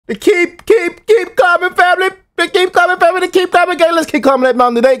Keep coming, family. Keep coming, family. Keep coming, gang. Let's keep coming that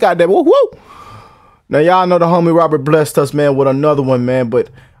mountain today, goddamn. Woo woo. Now y'all know the homie Robert blessed us, man, with another one, man. But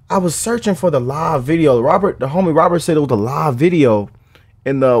I was searching for the live video. The homie Robert said it was a live video,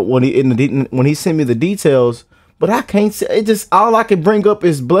 when he sent me the details. But I can't see it. Just all I can bring up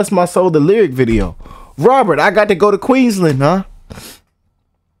is "Bless My Soul," the lyric video. Robert, I got to go to Queensland, huh?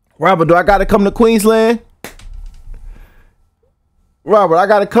 Robert, do I got to come to Queensland? Robert, I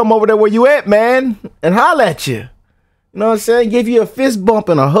got to come over there where you at, man, and holler at you. You know what I'm saying? Give you a fist bump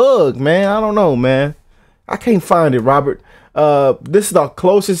and a hug, man. I don't know, man. I can't find it, Robert. This is the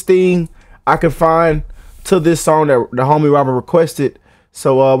closest thing I can find to this song that the homie Robert requested.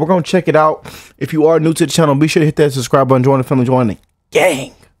 So we're going to check it out. If you are new to the channel, be sure to hit that subscribe button, join the family, join the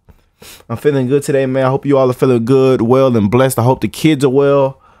gang. I'm feeling good today, man. I hope you all are feeling good, well, and blessed. I hope the kids are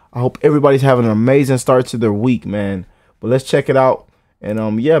well. I hope everybody's having an amazing start to their week, man. But let's check it out.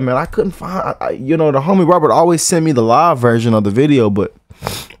 And yeah, man, I couldn't find, you know, the homie Robert always sent me the live version of the video, but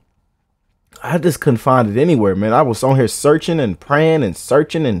I just couldn't find it anywhere, man. I was on here searching and praying and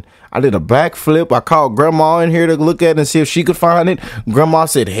searching, and I did a backflip. I called grandma in here to look at it and see if she could find it. Grandma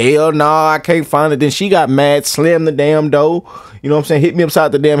said, hell no, I can't find it. Then she got mad, slammed the damn door. You know what I'm saying? Hit me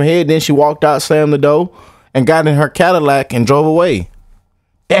upside the damn head. Then she walked out, slammed the door, and got in her Cadillac and drove away.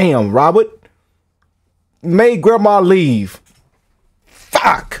 Damn, Robert. Made grandma leave.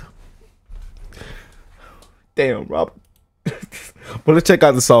 Fuck. Damn, Robert. But let's check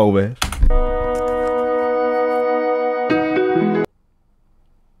out the song, man.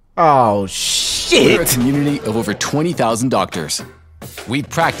 Oh, shit. We're a community of over 20,000 doctors. We've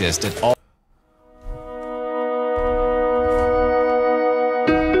practiced at all.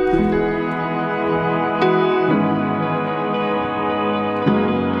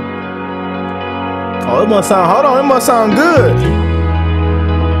 Oh, it must sound, hold on, it must sound good.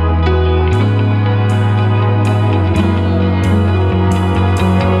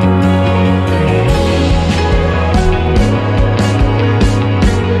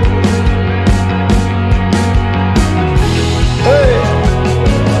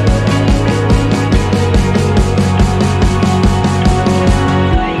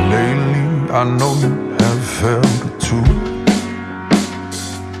 I know you have felt it too.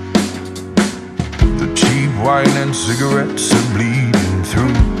 The cheap wine and cigarettes are bleeding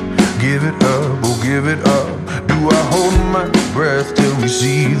through. Give it up, oh give it up. Do I hold my breath till we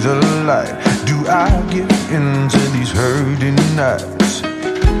see the light? Do I get into these hurting nights?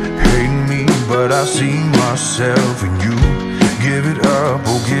 Hate me, but I see myself in you. Give it up,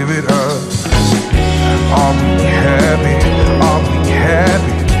 oh give it up. Are we happy? Are we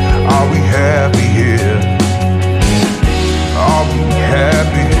happy? Are we happy here? Are we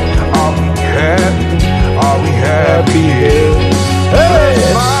happy? Are we happy? Are we happy here?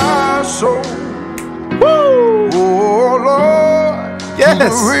 Hey! My soul. Woo! Oh Lord. Yes. The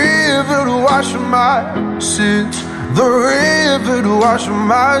river to wash my sins. The river to wash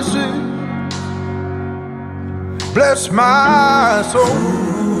my sins. Bless my soul.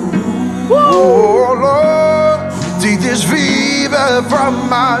 Woo! Oh Lord. Take this fever from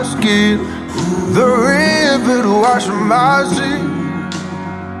my skin, the river to wash my sin.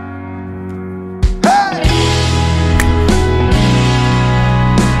 Hey!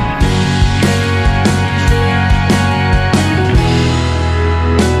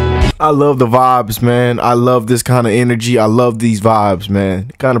 I love the vibes, man. I love this kind of energy. I love these vibes, man.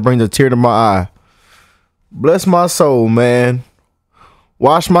 It kind of brings a tear to my eye. Bless my soul, man.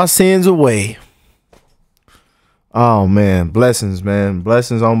 Wash my sins away. Oh man, blessings, man.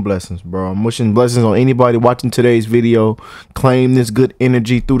 Blessings on blessings, bro. I'm wishing blessings on anybody watching today's video. Claim this good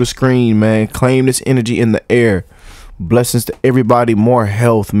energy through the screen, man. Claim this energy in the air. Blessings to everybody. More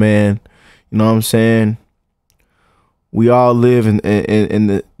health, man. You know what I'm saying? We all live in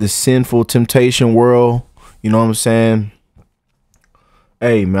the sinful temptation world. You know what I'm saying?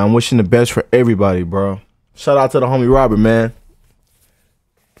 Hey, man, I'm wishing the best for everybody, bro. Shout out to the homie Robert, man.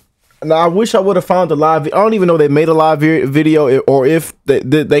 Now, I wish I would have found the live. I don't even know they made a live video, or if if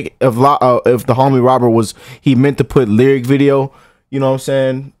the homie Robert he meant to put lyric video. You know what I'm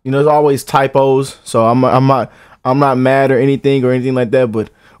saying? You know, there's always typos, so I'm not mad or anything like that.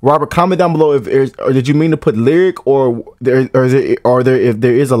 But Robert, comment down below if did you mean to put lyric or if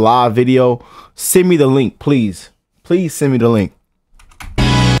there is a live video. Send me the link, please. Please send me the link,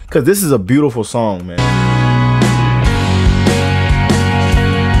 because this is a beautiful song, man.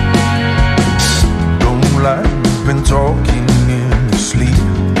 I've been talking in your sleep.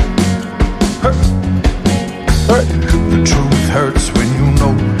 The truth hurts when you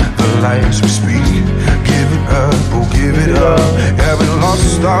know the lies we speak. Give it up, oh give it up. Haven't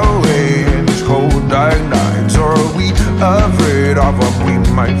lost our away in these cold dark nights? Or are we afraid of what we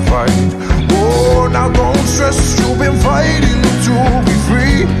might fight? Oh, now don't stress, you've been fighting to be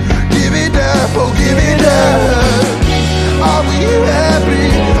free. Give it up, oh give it up. Are we happy?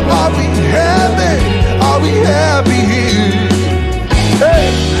 Are we happy? Are we happy here? Hey.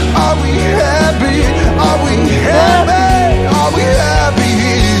 Are we happy? Are we happy? Are we happy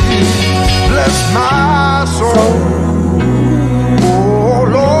here? Bless my soul, oh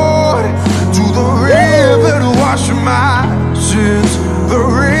Lord, to the river to wash my sins, the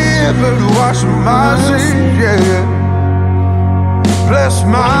river to wash my sins, yeah. Bless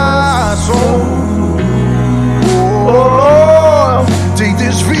my soul, oh Lord, take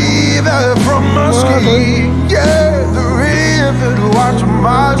this fever from my skin, yeah. The river to wash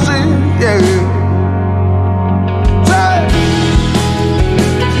my sins, yeah.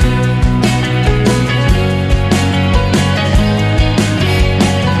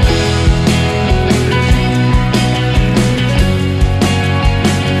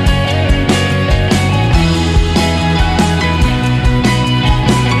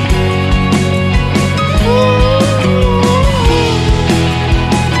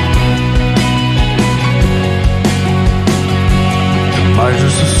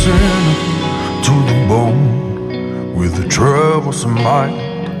 Troublesome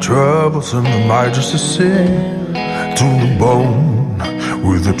mind, troublesome, am I just a sin to the bone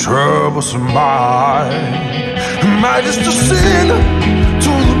with a troublesome mind? Am I just a sin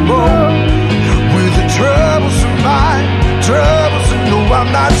to the bone with a troublesome mind? Troublesome, no,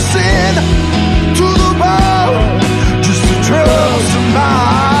 I'm not a sin to the bone, just a troublesome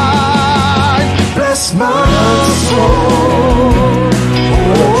mind. Bless my soul,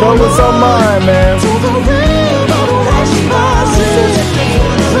 oh, troublesome mind, man. To the river to wash my sins,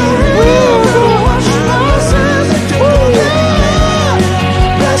 the river to wash my sins, yeah.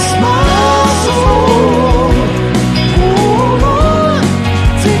 Bless my soul, oh Lord,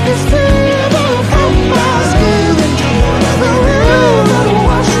 take this river from my skin, the river to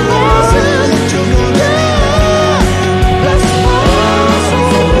wash my sins, yeah. Bless my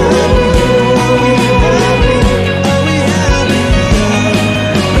soul, are we happy? Are we happy?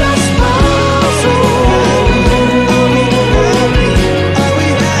 Bless my soul.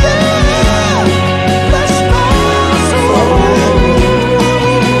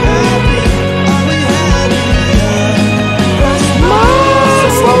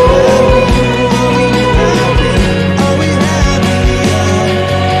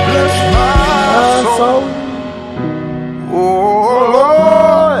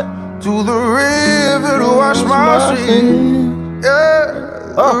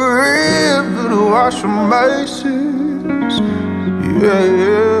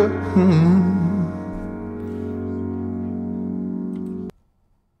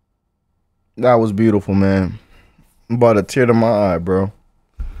 That was beautiful, man. I'm about a tear to my eye, bro.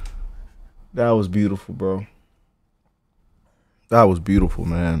 That was beautiful, bro. That was beautiful,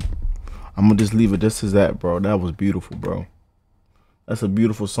 man. I'm gonna just leave it just as that, bro. That was beautiful, bro. That's a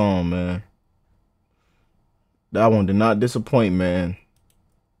beautiful song, man. That one did not disappoint, man.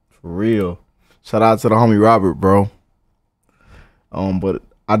 For real. Shout out to the homie Robert, bro. But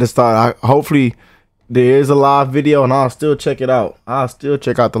I just thought, hopefully there is a live video, and I'll still check it out. I'll still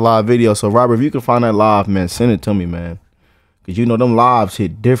check out the live video. So Robert, if you can find that live, man, send it to me, man. Cause you know them lives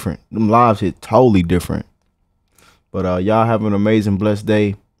hit different. Them lives hit totally different. But y'all have an amazing, blessed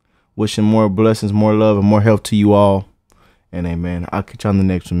day. Wishing more blessings, more love, and more health to you all. And amen. I'll catch you on the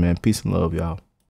next one, man. Peace and love, y'all.